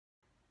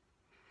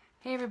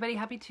Hey everybody,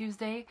 happy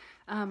Tuesday.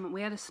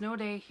 We had a snow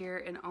day here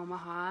in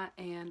Omaha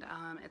and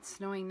it's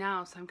snowing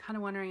now, so I'm kind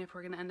of wondering if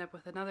we're going to end up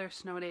with another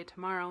snow day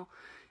tomorrow.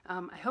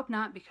 I hope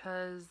not,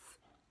 because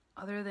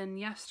other than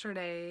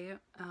yesterday,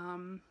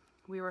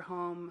 we were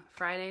home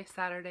Friday,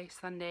 Saturday,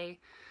 Sunday.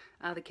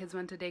 The kids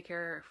went to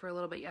daycare for a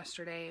little bit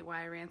yesterday while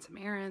I ran some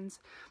errands.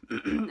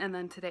 And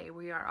then today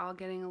we are all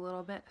getting a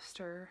little bit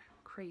stir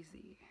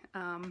crazy.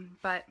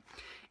 But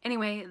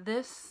anyway,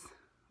 this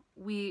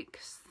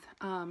week's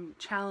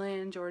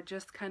challenge, or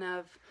just kind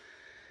of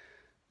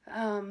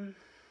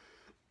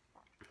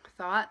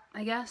thought,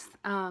 I guess,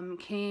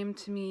 came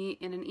to me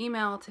in an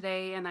email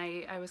today, and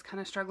I was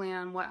kind of struggling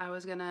on what I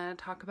was going to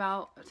talk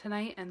about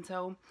tonight, and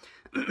so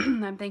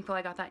I'm thankful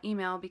I got that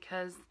email,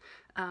 because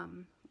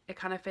it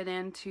kind of fit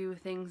into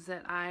things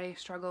that I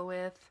struggle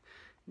with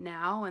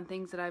now and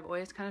things that I've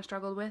always kind of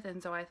struggled with,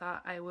 and so I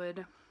thought I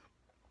would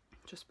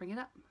just bring it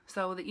up.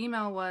 So the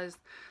email was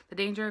 "The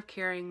Danger of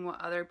Caring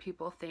What Other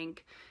People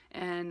Think,"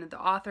 and the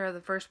author of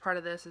the first part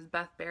of this is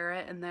Beth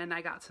Barrett, and then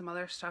I got some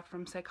other stuff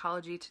from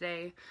Psychology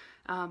Today.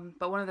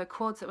 But one of the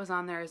quotes that was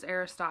on there is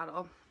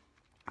Aristotle.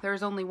 "There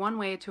is only one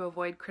way to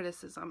avoid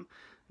criticism.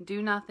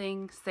 Do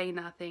nothing, say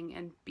nothing,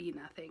 and be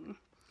nothing.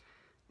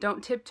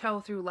 Don't tiptoe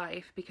through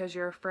life because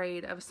you're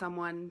afraid of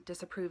someone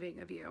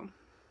disapproving of you."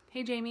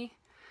 Hey Jamie.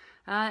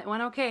 It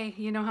went okay.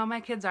 You know how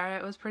my kids are.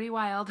 It was pretty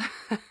wild.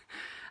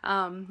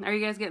 Are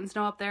you guys getting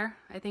snow up there?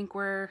 I think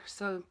we're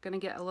still gonna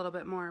get a little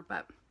bit more,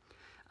 but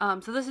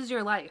so this is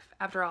your life,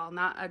 after all,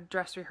 not a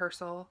dress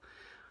rehearsal.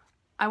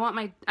 I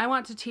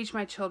want to teach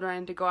my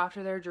children to go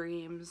after their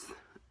dreams,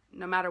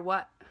 no matter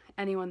what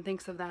anyone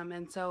thinks of them.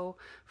 And so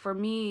for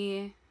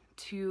me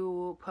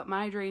to put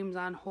my dreams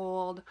on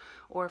hold,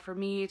 or for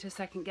me to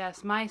second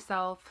guess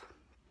myself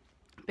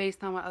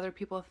based on what other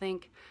people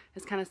think,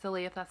 is kind of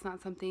silly if that's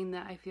not something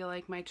that I feel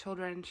like my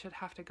children should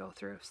have to go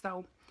through.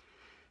 So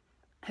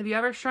have you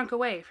ever shrunk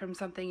away from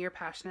something you're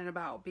passionate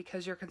about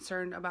because you're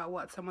concerned about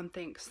what someone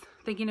thinks?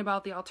 Thinking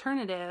about the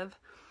alternative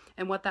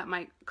and what that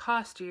might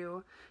cost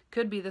you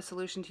could be the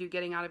solution to you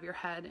getting out of your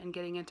head and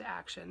getting into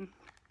action.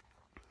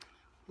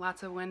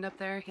 Lots of wind up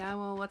there. Yeah,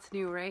 well, what's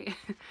new, right?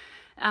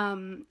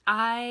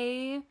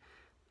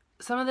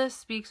 Some of this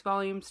speaks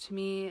volumes to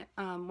me.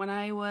 When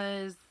I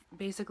was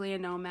basically a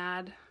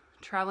nomad,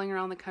 traveling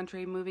around the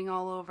country, moving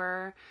all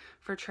over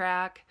for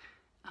track,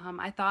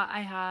 I thought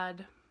I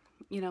had,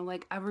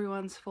 like,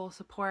 everyone's full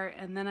support,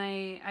 and then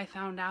I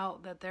found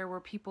out that there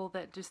were people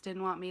that just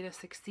didn't want me to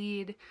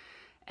succeed,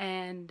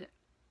 and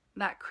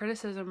that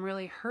criticism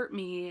really hurt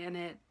me, and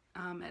it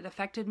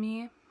affected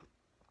me.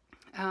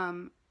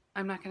 I'm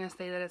not going to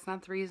say that it's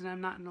not the reason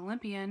I'm not an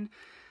Olympian,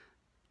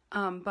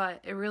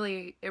 but it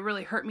really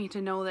hurt me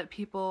to know that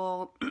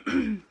people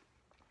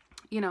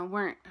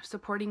weren't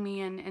supporting me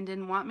and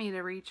didn't want me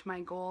to reach my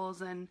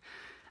goals. And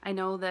I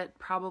know that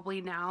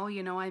probably now,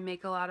 I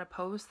make a lot of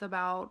posts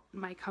about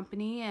my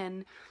company,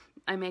 and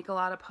I make a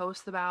lot of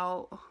posts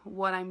about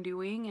what I'm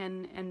doing,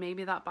 and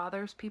maybe that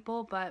bothers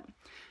people, but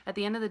at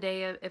the end of the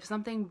day, if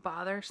something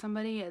bothers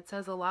somebody, it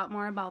says a lot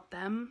more about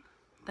them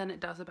than it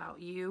does about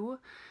you.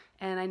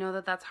 And I know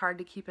that that's hard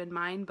to keep in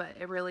mind, but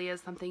it really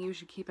is something you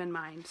should keep in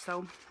mind.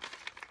 So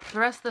the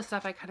rest of the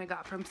stuff I kind of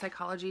got from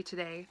Psychology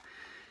Today.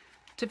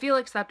 To feel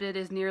accepted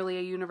is nearly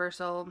a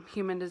universal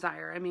human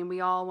desire. I mean, we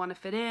all want to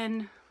fit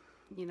in.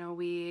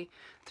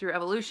 Through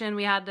evolution,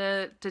 we had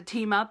to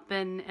team up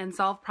and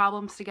solve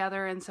problems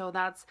together, and so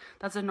that's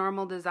a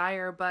normal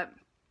desire. But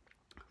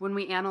when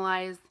we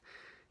analyze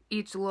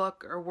each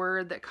look or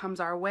word that comes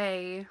our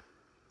way,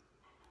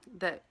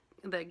 that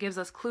gives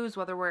us clues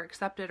whether we're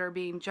accepted or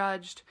being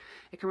judged,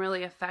 it can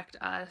really affect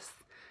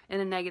us in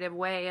a negative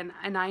way.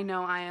 And I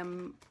know I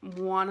am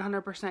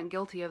 100%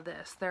 guilty of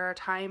this. There are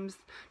times,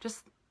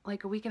 just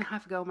like a week and a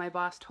half ago, my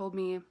boss told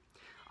me,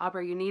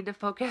 "Aubrey, you need to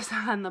focus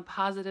on the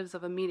positives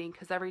of a meeting,"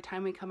 because every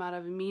time we come out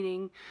of a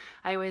meeting,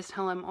 I always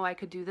tell him, "Oh, I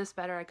could do this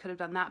better, I could have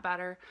done that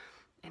better."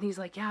 And he's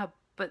like, "Yeah,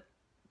 but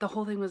the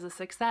whole thing was a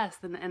success,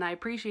 and I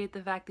appreciate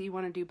the fact that you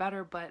want to do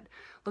better, but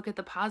look at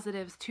the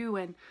positives too,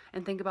 and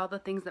think about the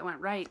things that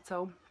went right."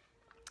 So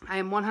I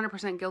am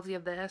 100% guilty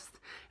of this,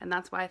 and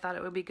that's why I thought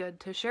it would be good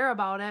to share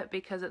about it,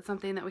 because it's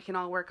something that we can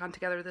all work on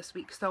together this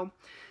week. So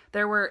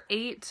there were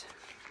 8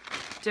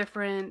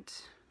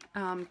 different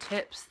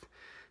tips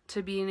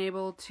to being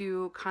able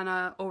to kind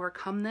of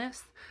overcome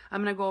this.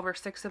 I'm going to go over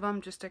 6 of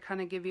them just to kind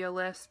of give you a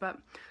list. But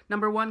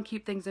number 1,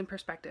 keep things in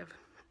perspective.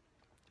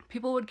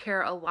 People would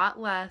care a lot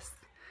less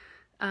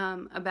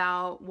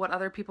about what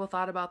other people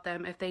thought about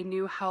them if they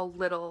knew how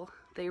little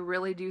they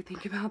really do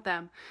think about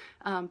them.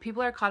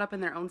 People are caught up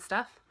in their own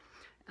stuff,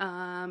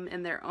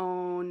 in their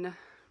own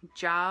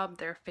job,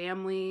 their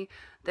family,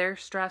 their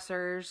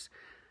stressors,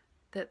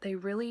 that they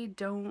really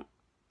don't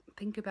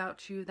think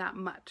about you that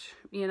much,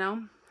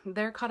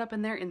 They're caught up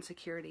in their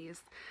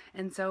insecurities,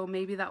 and so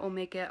maybe that will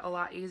make it a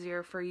lot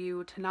easier for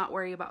you to not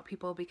worry about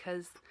people,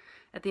 because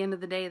at the end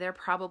of the day, they're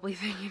probably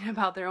thinking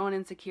about their own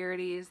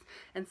insecurities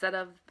instead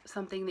of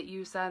something that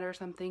you said or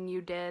something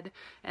you did.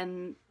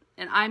 And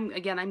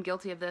I'm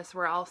guilty of this,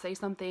 where I'll say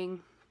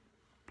something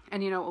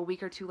and, you know, a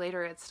week or two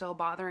later, it's still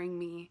bothering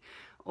me.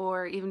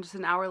 Or even just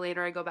an hour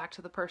later, I go back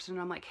to the person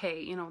and I'm like,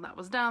 hey, you know, that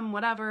was dumb,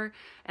 whatever.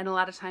 And a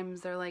lot of times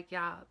they're like,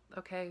 yeah,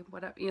 okay,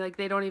 whatever. You know, like,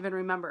 they don't even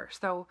remember.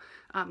 So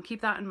keep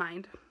that in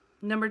mind.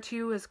 Number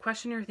 2 is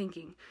question your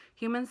thinking.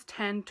 Humans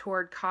tend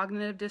toward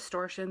cognitive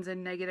distortions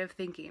and negative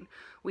thinking.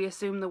 We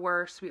assume the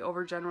worst, we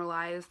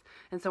overgeneralize.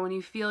 And so when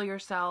you feel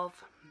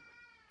yourself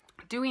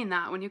doing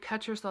that, when you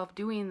catch yourself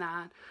doing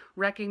that,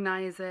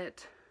 recognize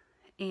it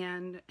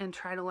and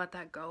try to let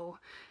that go.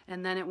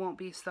 And then it won't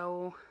be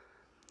so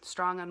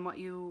strong on what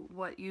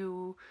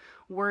you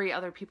worry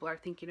other people are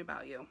thinking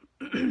about you.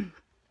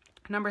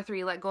 Number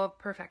 3, let go of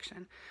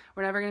perfection.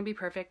 We're never going to be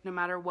perfect, no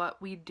matter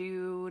what we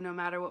do, no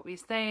matter what we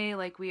say.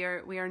 Like, we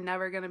are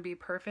never going to be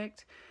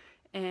perfect.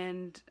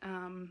 And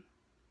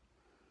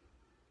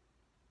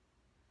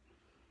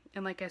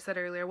like I said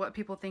earlier, what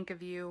people think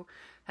of you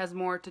has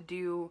more to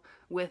do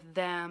with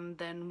them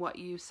than what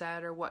you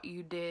said or what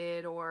you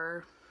did,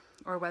 or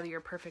whether you're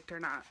perfect or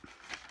not.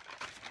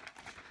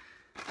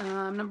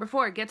 Number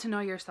 4, get to know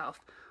yourself.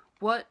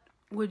 What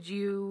would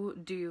you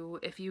do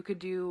if you could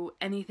do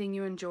anything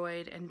you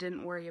enjoyed and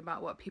didn't worry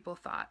about what people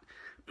thought?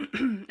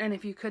 And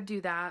if you could do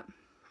that,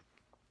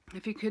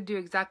 if you could do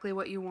exactly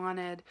what you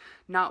wanted,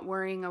 not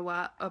worrying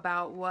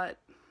about what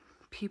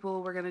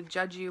people were going to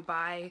judge you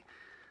by,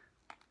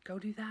 go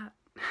do that.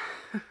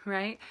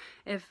 Right?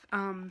 If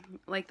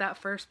like that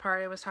first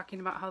part, I was talking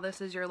about how this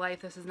is your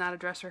life, this is not a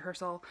dress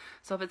rehearsal.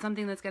 So if it's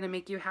something that's going to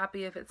make you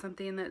happy, if it's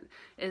something that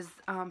is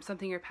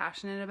something you're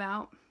passionate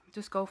about,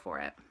 just go for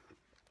it.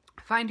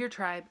 Find your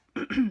tribe.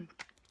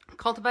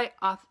 Cultivate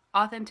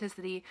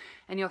authenticity,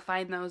 and you'll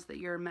find those that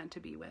you're meant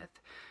to be with.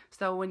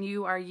 So when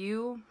you are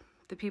you,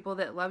 the people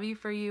that love you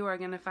for you are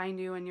going to find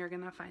you, and you're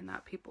going to find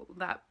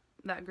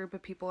that group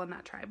of people in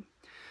that tribe.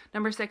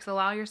 Number 6,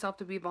 allow yourself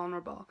to be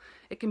vulnerable.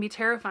 It can be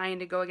terrifying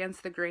to go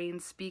against the grain,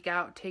 speak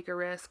out, take a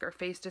risk, or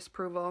face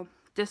disapproval.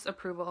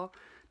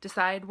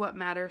 Decide what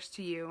matters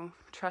to you,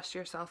 trust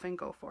yourself, and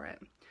go for it.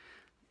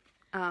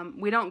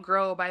 We don't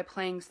grow by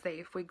playing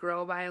safe. We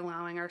grow by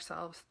allowing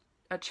ourselves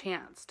a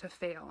chance to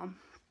fail.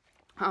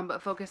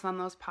 But focus on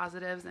those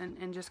positives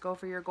and just go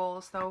for your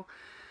goals. So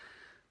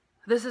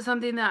this is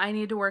something that I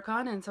need to work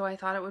on, and so I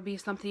thought it would be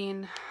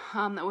something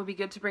that would be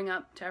good to bring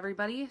up to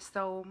everybody.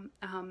 So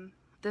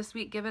this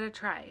week, give it a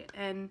try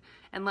and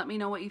let me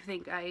know what you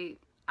think. I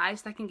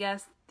second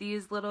guess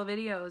these little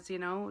videos, you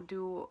know.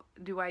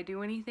 Do I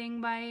do anything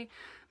by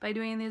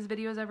doing these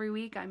videos every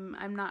week?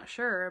 I'm not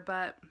sure,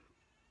 but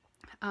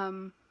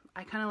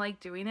I kind of like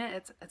doing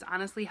it. It's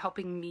honestly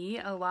helping me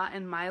a lot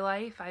in my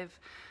life. I've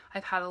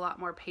had a lot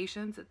more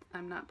patience.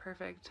 I'm not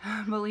perfect.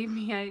 Believe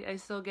me, I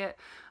still get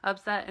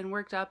upset and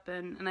worked up,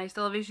 and I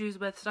still have issues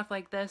with stuff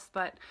like this,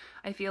 but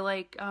I feel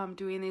like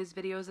doing these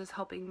videos is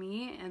helping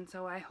me, and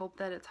so I hope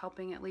that it's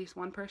helping at least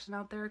one person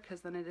out there,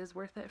 because then it is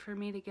worth it for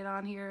me to get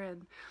on here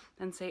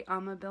and say a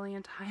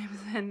billion times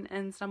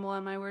and stumble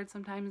on my words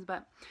sometimes.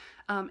 But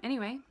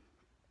anyway,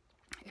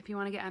 if you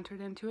want to get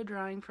entered into a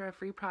drawing for a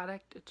free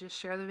product, just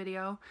share the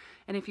video.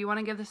 And if you want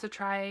to give this a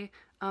try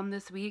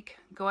this week,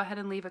 go ahead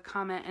and leave a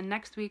comment. And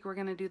next week we're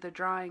going to do the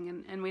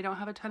drawing. And we don't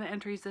have a ton of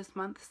entries this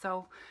month,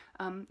 so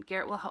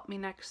Garrett will help me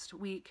next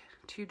week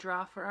to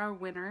draw for our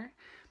winner.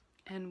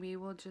 And we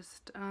will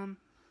just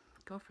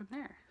go from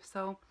there.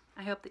 So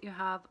I hope that you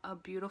have a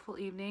beautiful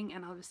evening,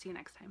 and I'll just see you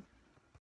next time.